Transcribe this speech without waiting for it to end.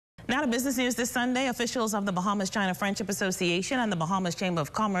Now to business news this Sunday. Officials of the Bahamas-China Friendship Association and the Bahamas Chamber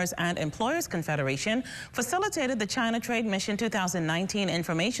of Commerce and Employers Confederation facilitated the China Trade Mission 2019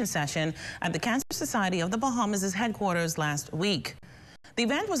 information session at the Cancer Society of the Bahamas' headquarters last week. The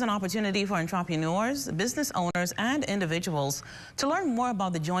event was an opportunity for entrepreneurs, business owners, and individuals to learn more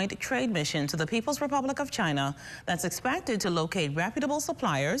about the joint trade mission to the People's Republic of China that's expected to locate reputable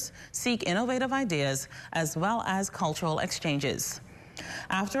suppliers, seek innovative ideas, as well as cultural exchanges.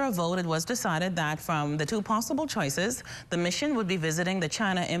 After a vote, it was decided that from the two possible choices, the mission would be visiting the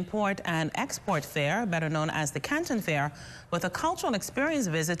China Import and Export Fair, better known as the Canton Fair, with a cultural experience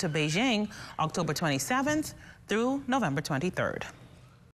visit to Beijing, October 27th through November 23rd.